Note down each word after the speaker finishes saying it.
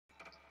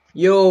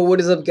Yo, what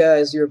is up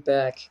guys? You're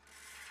back.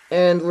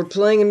 And we're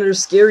playing another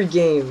scary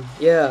game.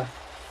 Yeah.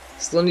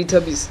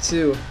 SlendyTubbies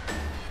 2.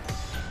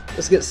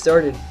 Let's get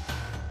started.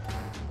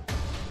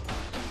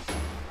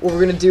 What we're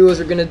gonna do is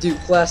we're gonna do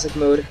classic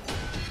mode.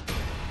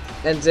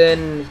 And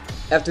then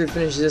after we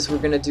finish this, we're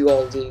gonna do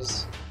all of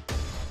these.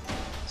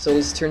 So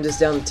let's turn this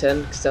down to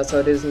 10, because that's how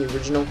it is in the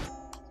original.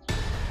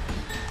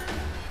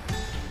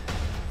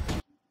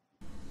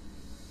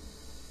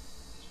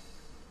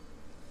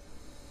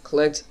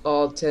 Collect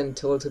all 10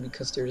 Teletubby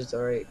custards,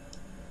 alright.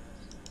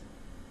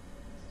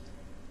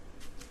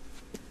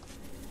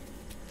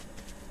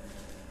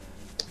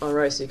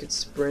 Alright, so you could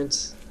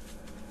sprint.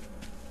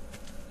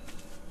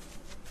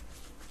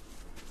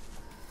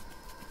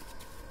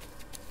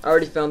 I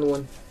already found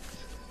one.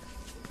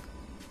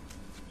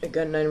 I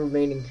got 9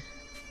 remaining.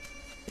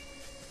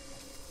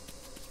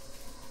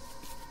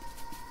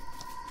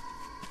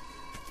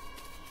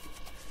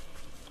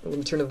 I'm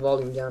gonna turn the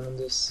volume down on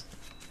this.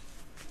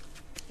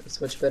 It's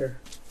much better.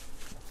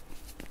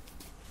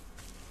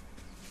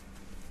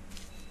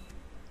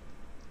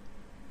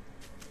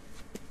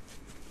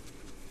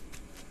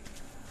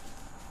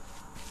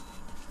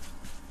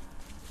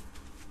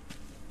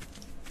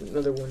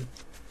 Another one.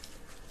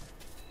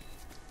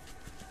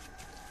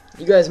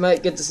 You guys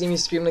might get to see me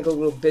scream like a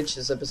little bitch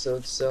this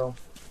episode, so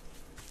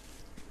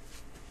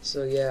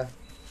yeah.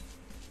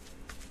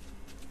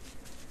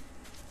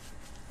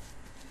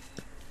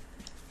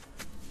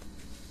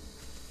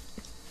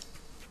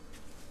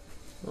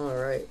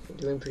 Alright, we're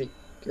doing pretty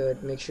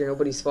good. Make sure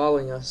nobody's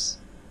following us.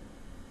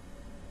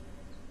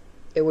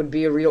 It would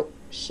be a real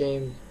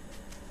shame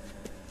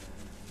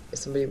if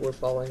somebody were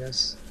following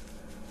us.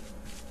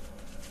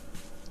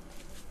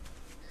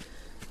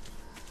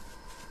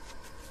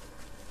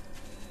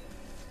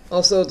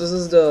 Also, this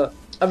is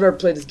I've never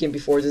played this game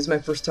before. This is my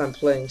first time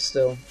playing,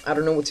 so I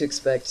don't know what to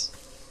expect.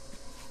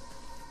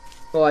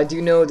 Well, I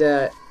do know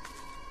that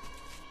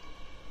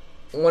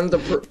one of the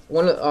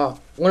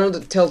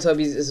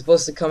Teletubbies is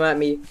supposed to come at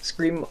me,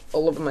 scream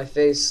all over my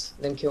face,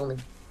 then kill me.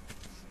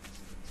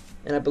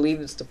 And I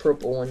believe it's the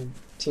purple one,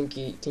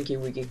 Tinky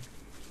Winky.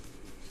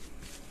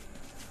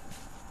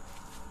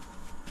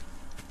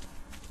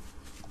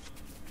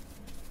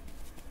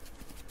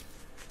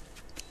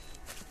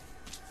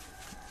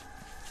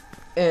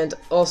 And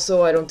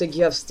also, I don't think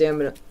you have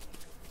stamina.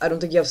 I don't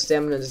think you have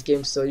stamina in this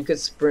game, so you could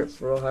sprint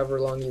for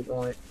however long you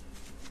want.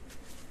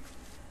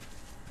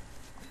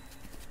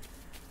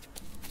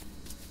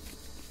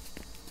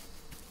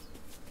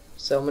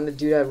 So I'm gonna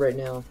do that right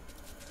now.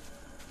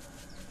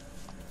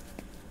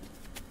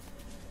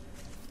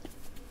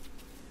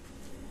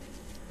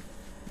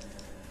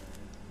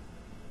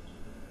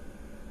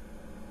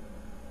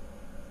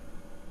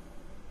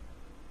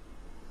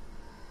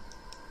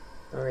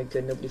 Alright,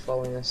 good, nobody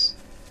following us.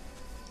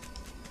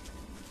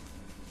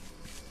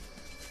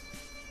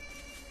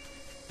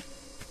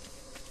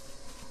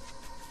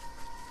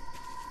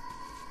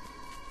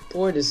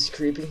 Boy, this is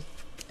creepy.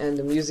 And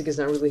the music is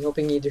not really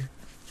helping either.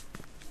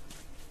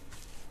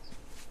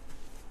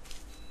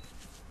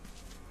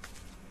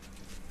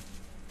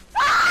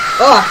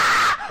 Ah!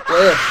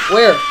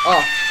 Where?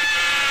 Oh.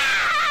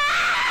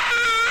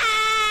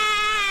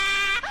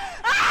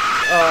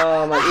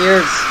 Oh, my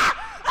ears.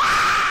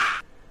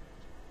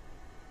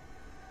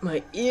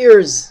 My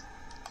ears.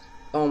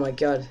 Oh my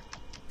god.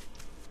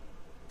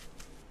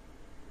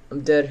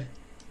 I'm dead.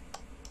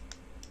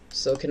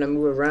 So can I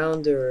move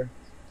around or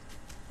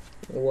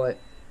what?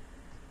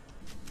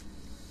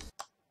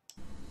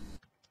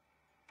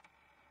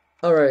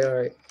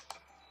 Alright.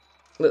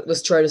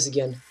 Let's try this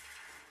again.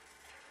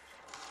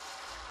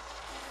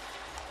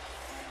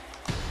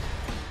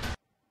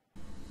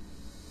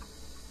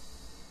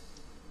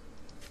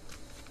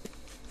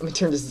 Let me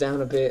turn this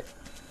down a bit.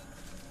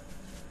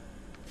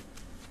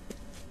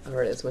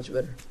 Alright, that's much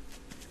better.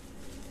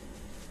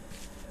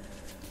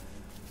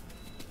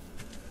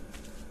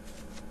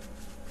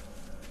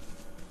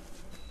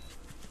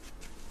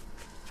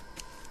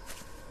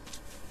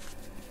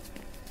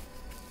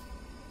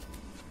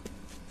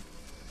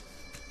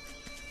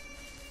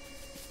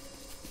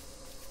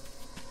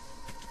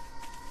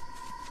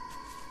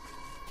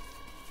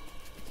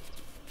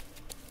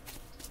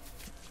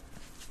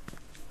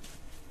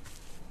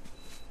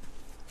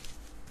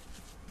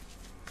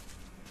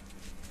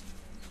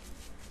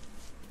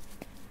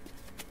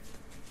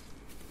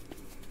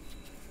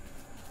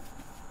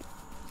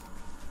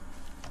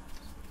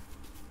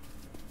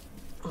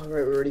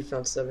 Alright, we already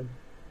found 7.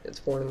 It's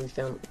 4 and we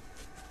found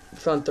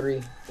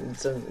 3 and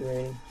 7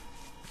 remaining.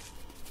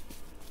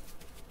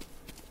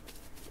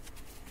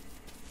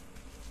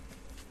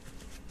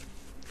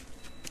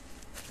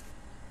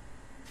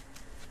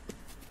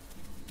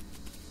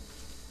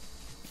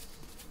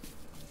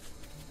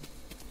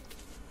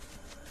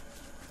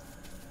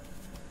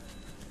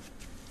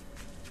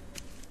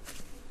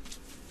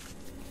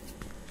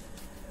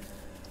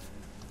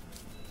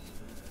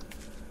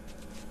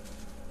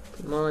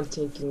 Come on,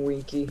 Tinky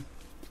Winky.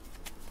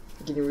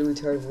 I'm getting really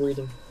tired of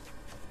waiting.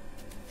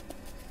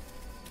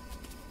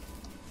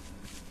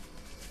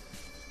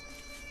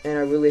 And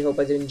I really hope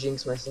I didn't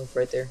jinx myself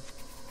right there.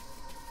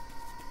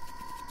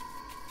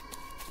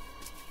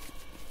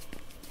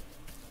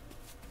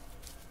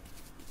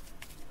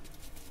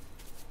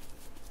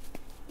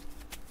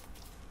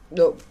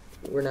 Nope,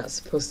 we're not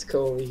supposed to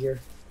go over here.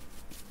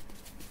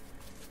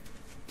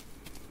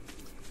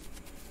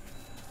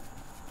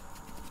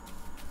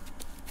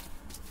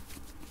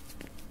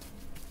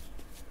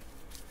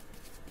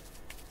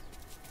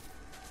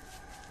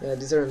 Yeah,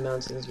 these are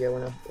mountains. Yeah,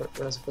 we're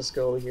not supposed to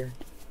go over here.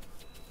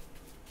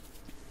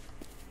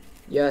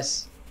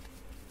 Yes.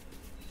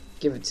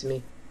 Give it to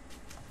me.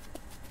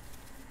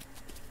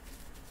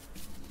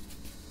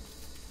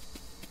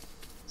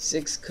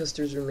 Six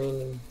custards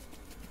remaining.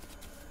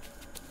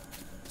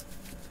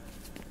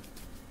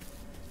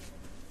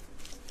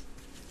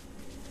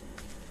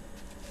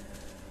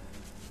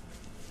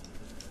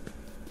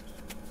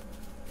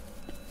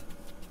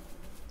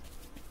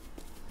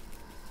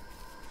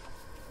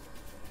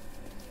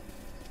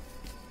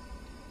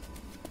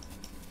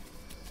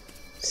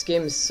 This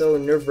game is so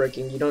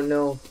nerve-wracking. You don't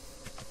know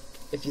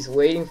if he's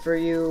waiting for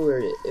you or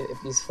if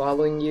he's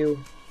following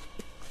you.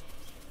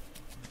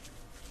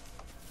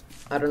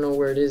 I don't know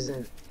where it is,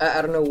 and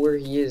I don't know where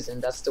he is,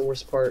 and that's the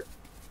worst part.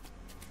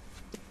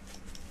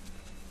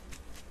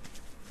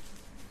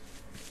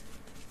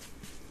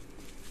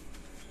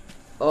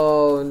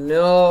 Oh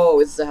no,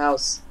 it's the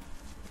house.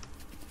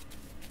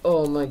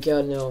 Oh my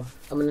god, no.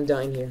 I'm gonna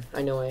die in here.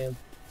 I know I am.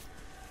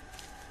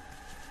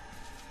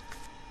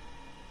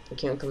 I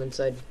can't come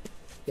inside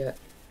yet.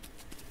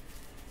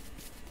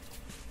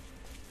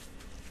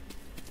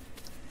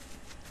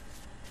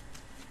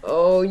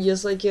 Oh,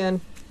 yes I can.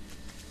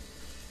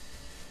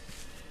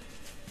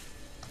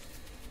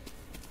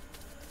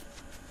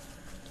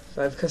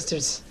 Five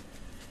custards.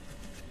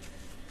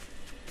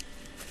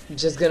 I'm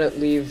just gonna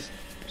leave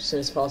as soon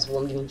as possible.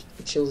 I'm getting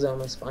chills down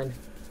my spine.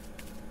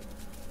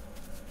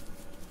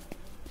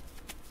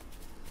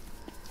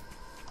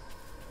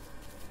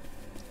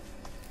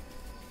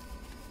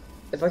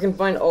 If I can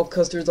find all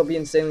custards, I'll be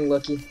insanely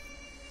lucky.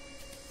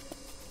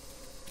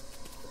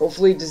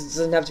 Hopefully this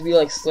doesn't have to be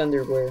like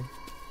Slender, where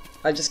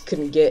I just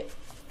couldn't get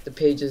the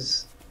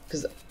pages,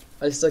 because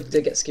I suck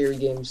dick at scary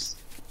games.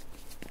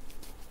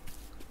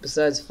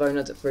 Besides Five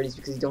Nights at Freddy's,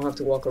 because you don't have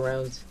to walk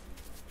around.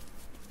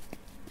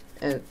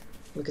 And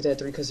look at that,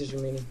 3 custards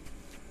remaining.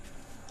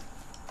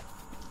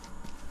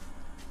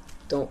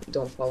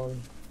 Don't follow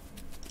me.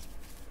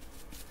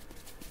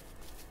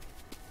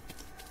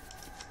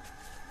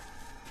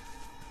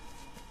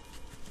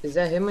 Is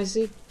that him I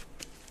see?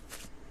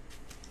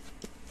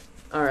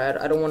 Alright,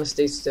 I don't want to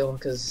stay still,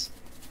 because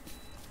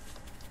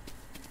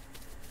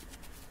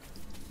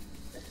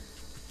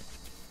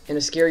in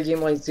a scary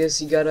game like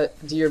this, you gotta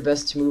do your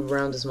best to move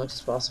around as much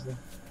as possible.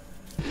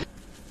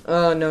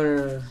 Oh,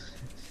 no.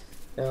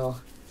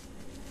 No.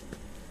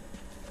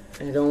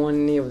 I don't want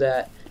any of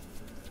that.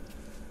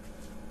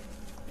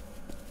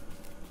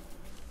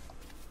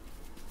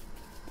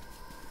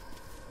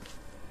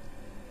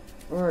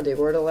 Where are they?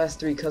 Where are the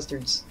last 3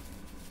 custards?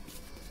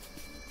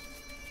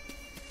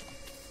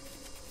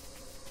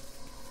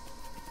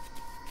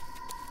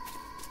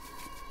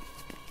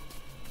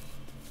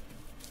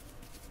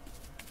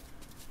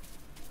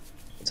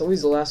 It's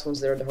always the last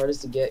ones that are the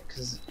hardest to get,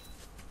 because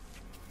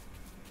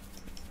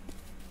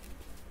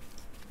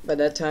by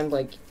that time,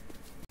 like,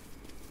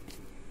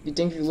 you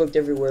think you looked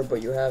everywhere,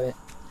 but you haven't.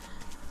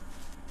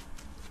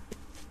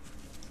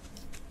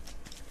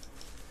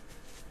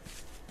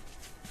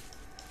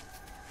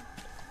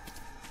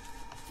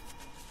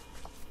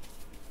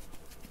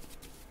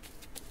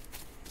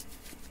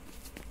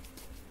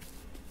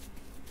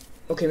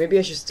 Okay, maybe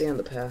I should stay on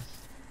the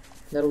path.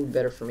 That'll be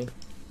better for me.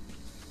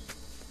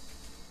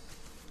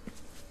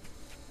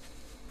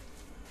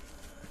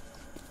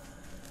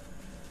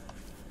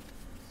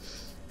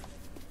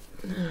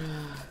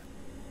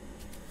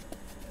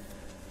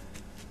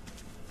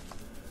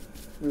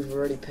 We've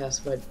already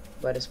passed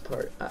by this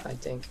part, I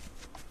think.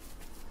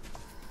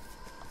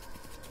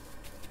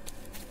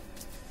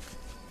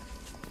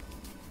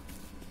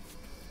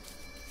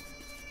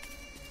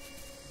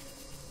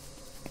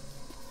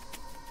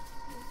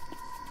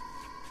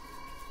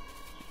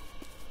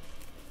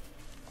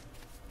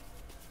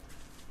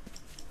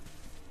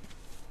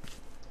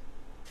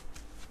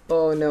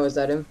 Oh no, is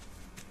that him?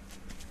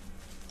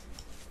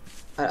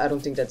 I don't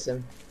think that's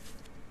him.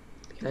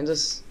 Behind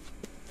us?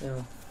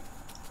 No.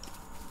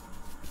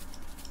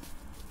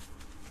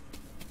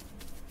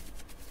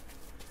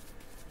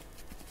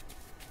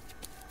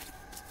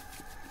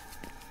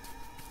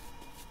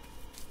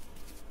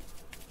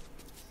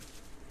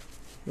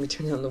 Let me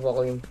turn down the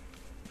volume.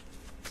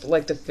 For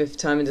like the 5th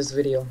time in this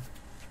video.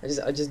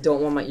 I just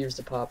don't want my ears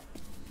to pop.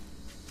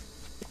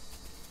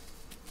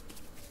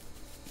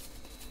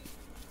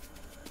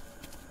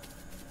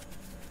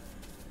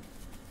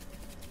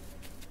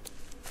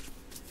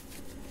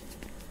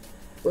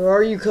 Where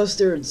are you,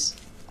 custards?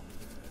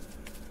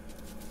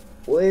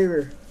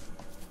 Where?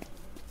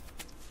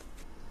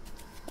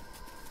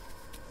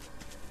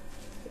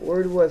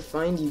 Where do I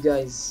find you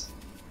guys?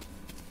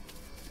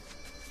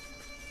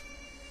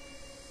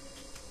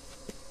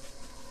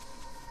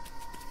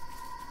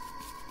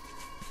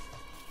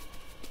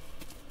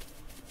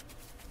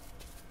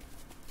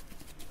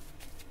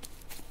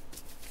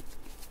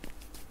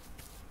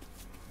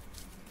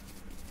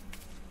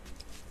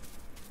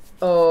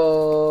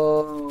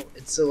 Oh,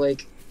 it's a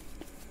like.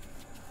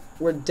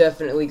 We're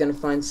definitely gonna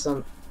find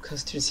some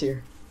custards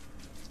here.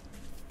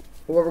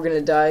 Or we're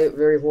gonna die a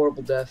very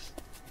horrible death.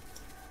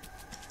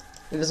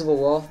 Invisible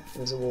wall.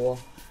 Invisible wall.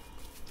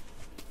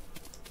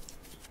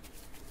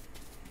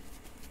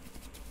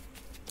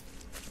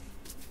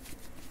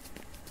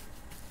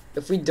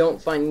 If we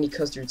don't find any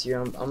custards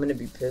here, I'm gonna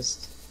be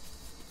pissed.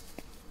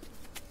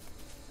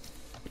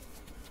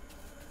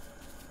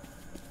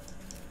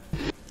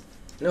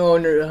 No,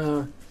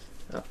 no,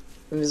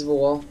 invisible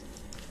wall.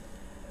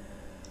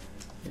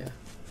 Yeah.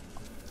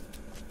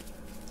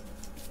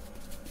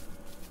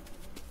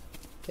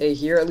 Hey,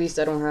 here at least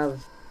I don't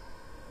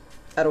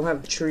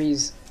have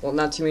trees. Well,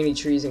 not too many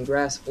trees and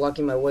grass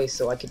blocking my way,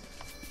 so I could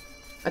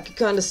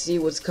kind of see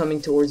what's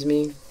coming towards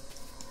me.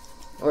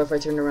 Or if I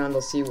turn around,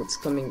 I'll see what's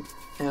coming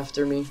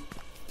after me.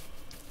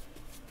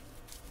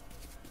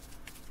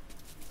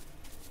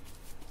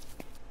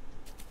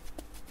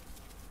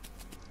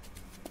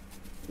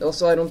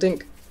 Also, I don't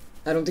think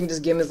this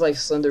game is like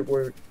Slender,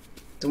 where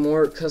the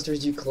more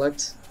custards you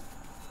collect,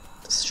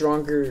 the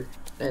stronger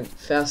and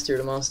faster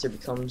the monster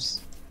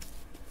becomes.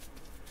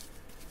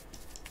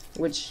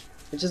 Which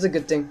is a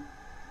good thing.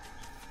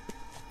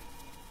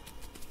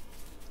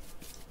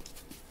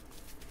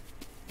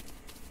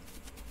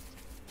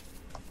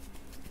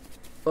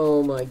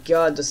 Oh my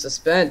god, the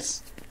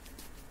suspense!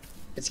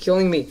 It's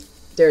killing me.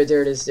 There it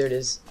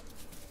is.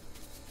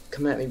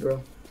 Come at me,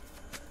 bro.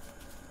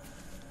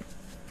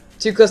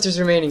 2 clusters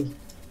remaining.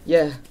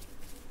 Yeah.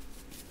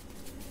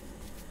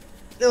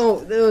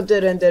 No,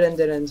 dead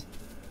end.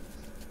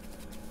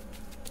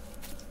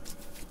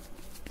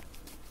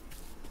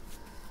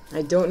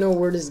 I don't know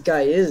where this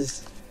guy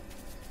is.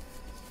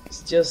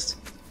 It's just...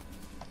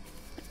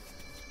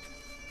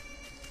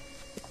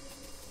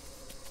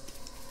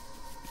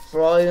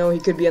 For all I know, he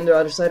could be on the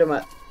other side of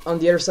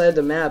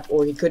the map,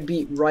 or he could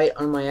be right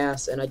on my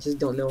ass, and I just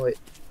don't know it.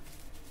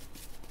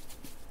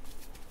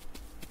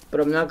 But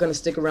I'm not gonna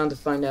stick around to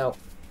find out.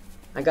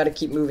 I gotta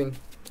keep moving.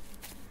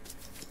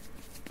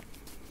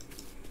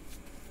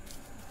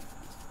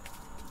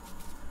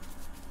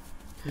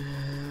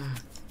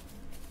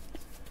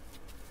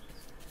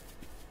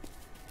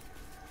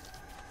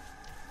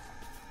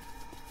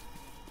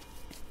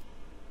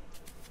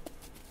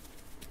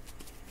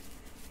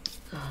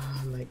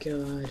 Oh my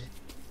god.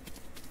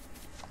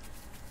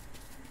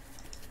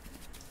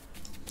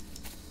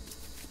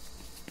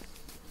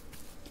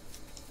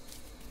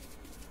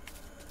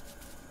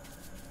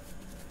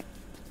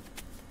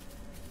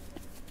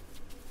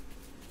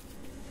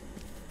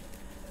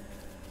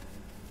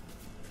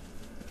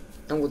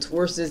 And what's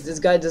worse is this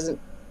guy doesn't.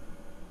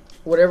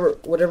 Whatever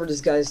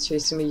this guy is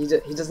chasing me, he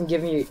doesn't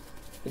give me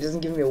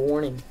a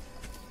warning.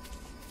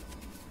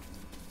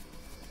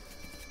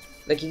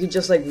 Like he could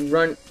just like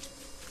run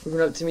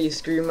up to me,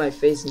 scream in my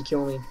face, and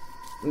kill me.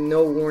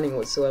 No warning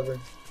whatsoever.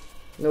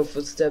 No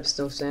footsteps,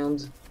 no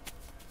sound.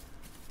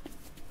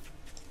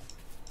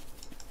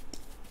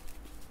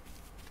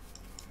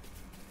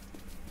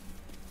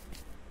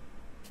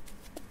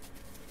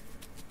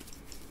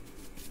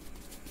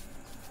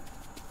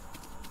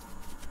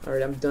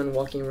 Alright, I'm done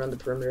walking around the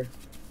perimeter.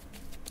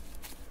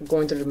 I'm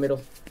going through the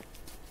middle.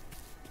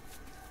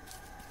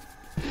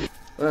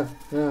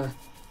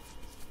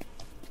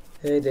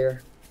 Hey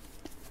there.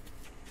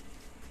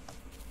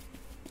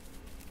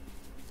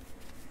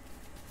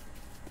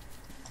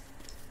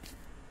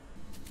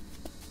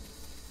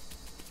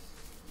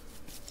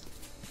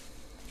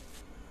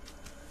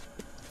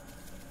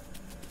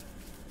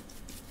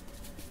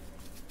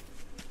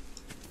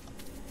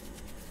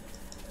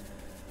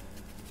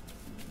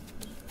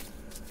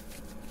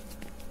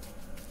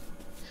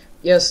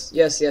 Yes.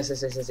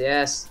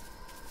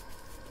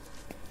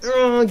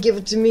 Oh, give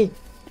it to me.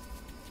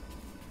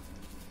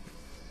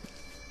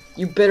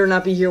 You better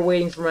not be here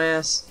waiting for my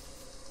ass.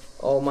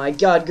 Oh my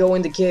god, go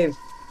in the cave.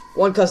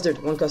 One custard.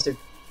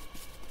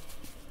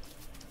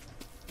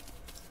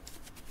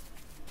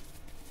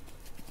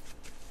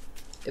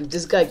 If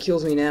this guy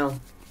kills me now,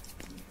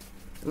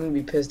 I'm gonna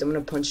be pissed. I'm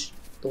gonna punch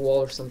the wall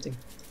or something.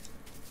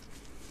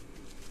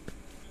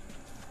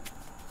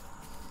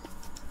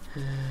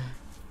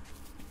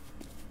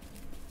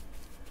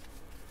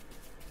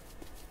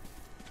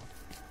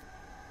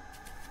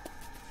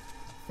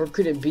 Where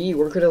could it be?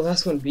 Where could the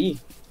last one be?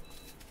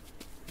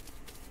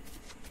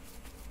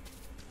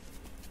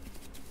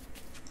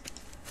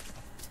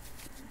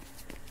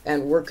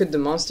 And where could the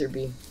monster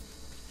be?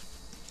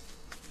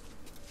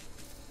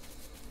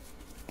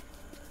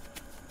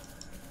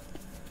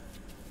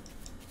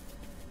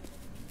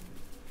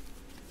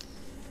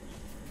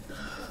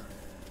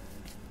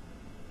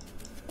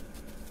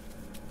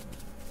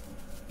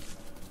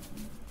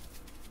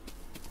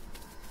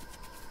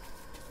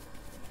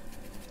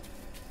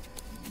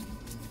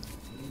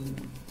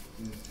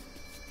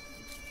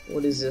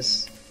 What is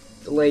this?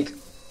 The lake.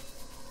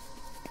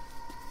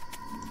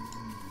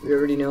 We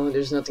already know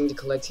there's nothing to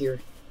collect here.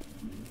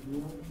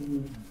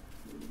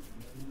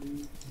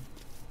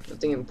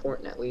 Nothing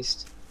important, at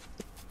least.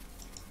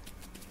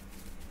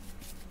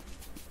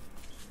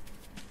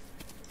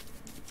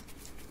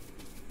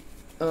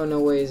 Oh,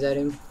 no way, is that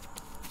him?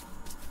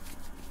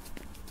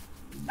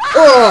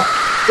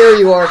 Oh! There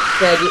you are,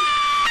 faggot.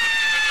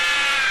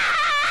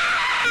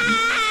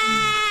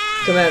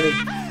 Come at me.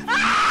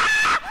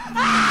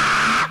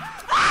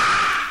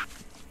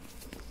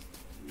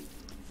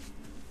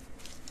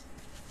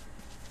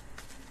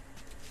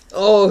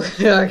 Oh,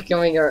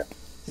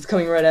 he's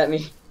coming right at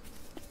me.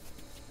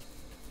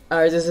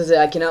 Alright, this is it.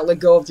 I cannot let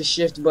go of the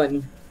shift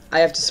button. I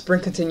have to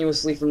sprint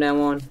continuously from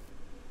now on.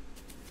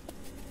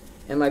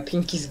 And my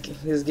pinky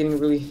is getting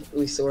really,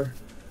 really sore.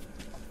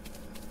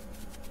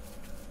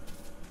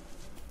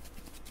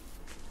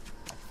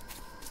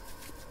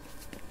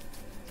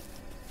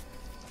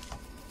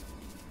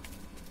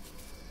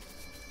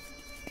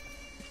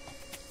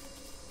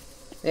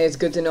 Hey, it's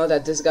good to know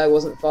that this guy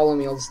wasn't following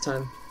me all this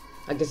time.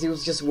 I guess he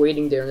was just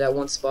waiting there in that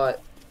one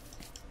spot.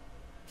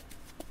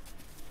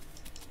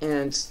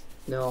 And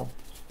no,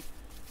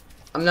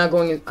 I'm not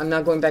going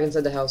back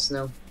inside the house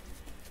now.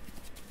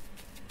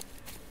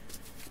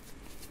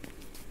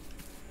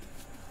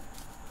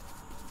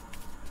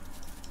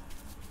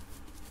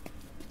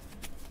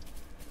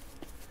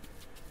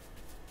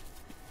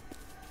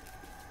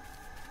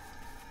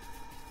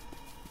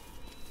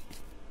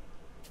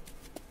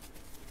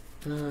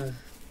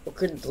 What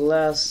could the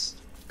last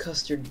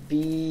custard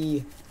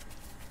be?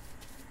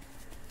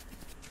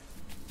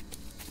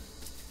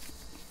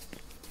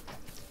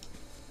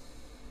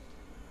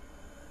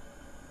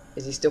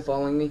 Is he still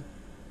following me?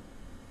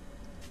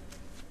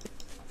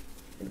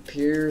 It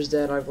appears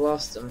that I've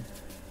lost him.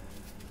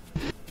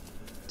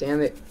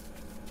 Damn it.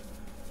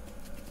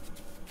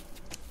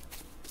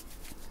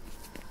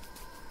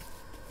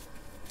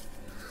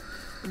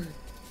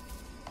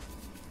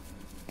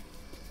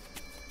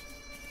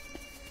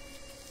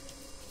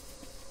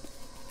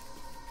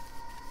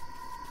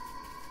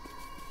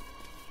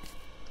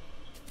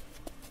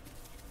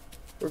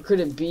 Where could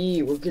it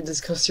be? Where could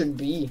this custard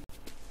be?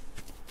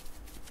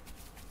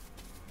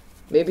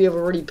 Maybe I've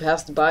already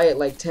passed by it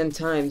like 10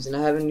 times and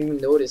I haven't even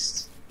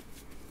noticed.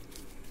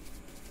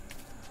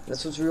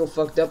 That's what's real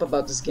fucked up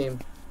about this game.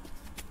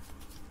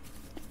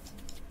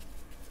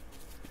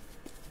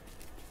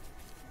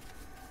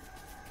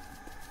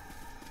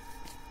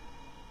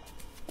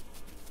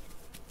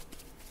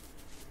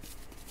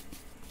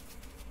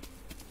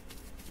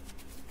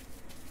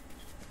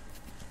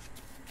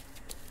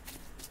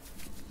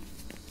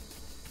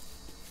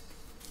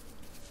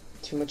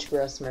 Too much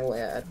grass in my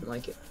way, I don't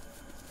like it.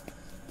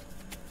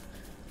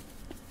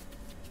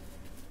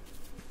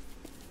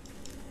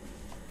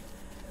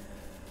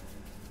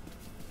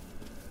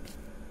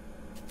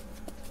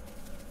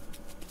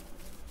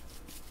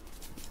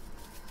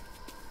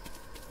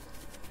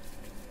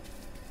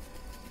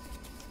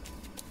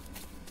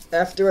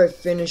 After I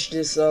finish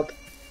this up,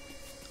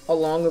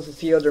 along with a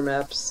few other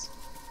maps,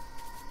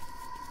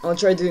 I'll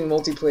try doing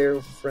multiplayer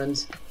with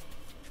friends.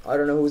 I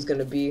don't know who's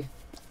gonna be.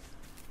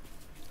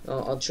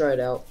 I'll try it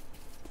out.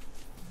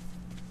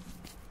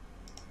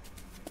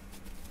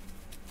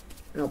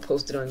 And I'll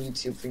post it on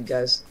YouTube for you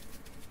guys.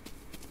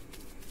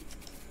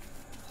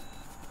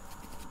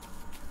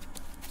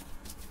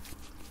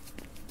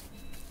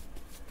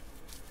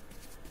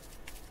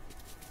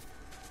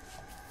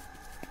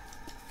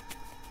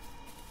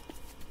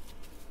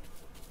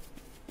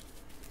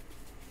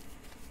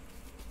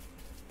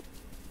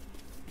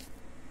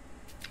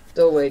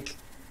 Still awake.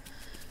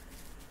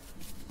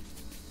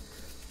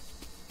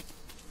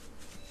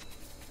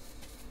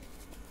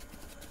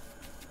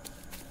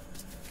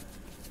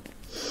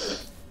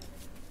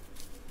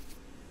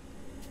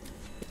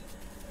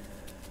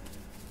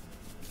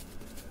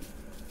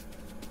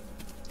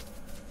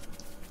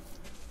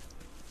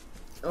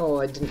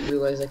 Oh, I didn't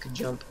realize I could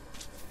jump.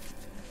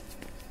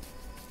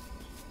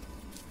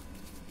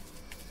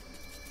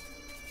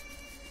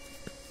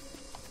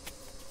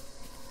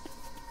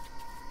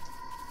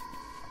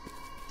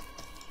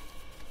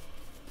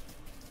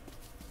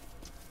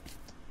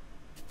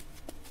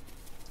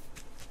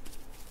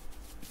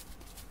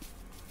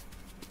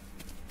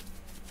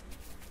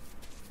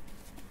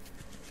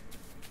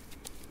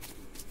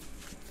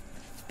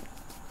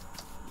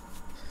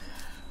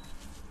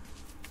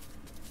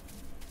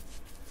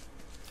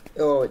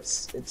 Oh,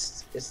 it's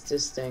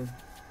this thing.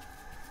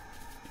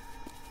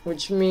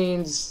 Which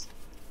means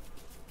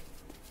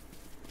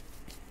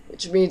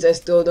I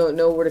still don't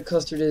know where the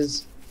custard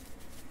is.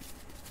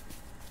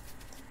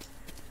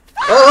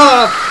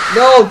 Oh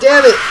no,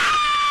 damn it!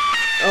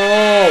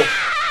 Oh.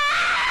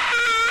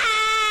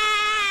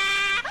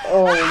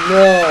 Oh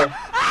no.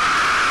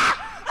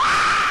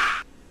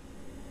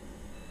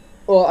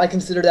 Well, I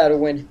consider that a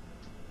win.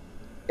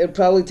 It would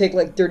probably take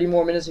like 30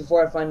 more minutes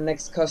before I find the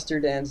next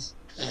custard, and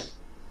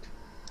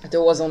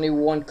there was only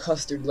one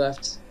custard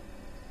left.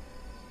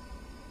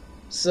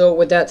 So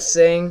with that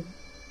said,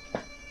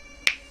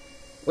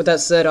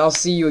 I'll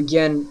see you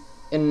again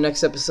in the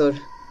next episode.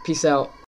 Peace out.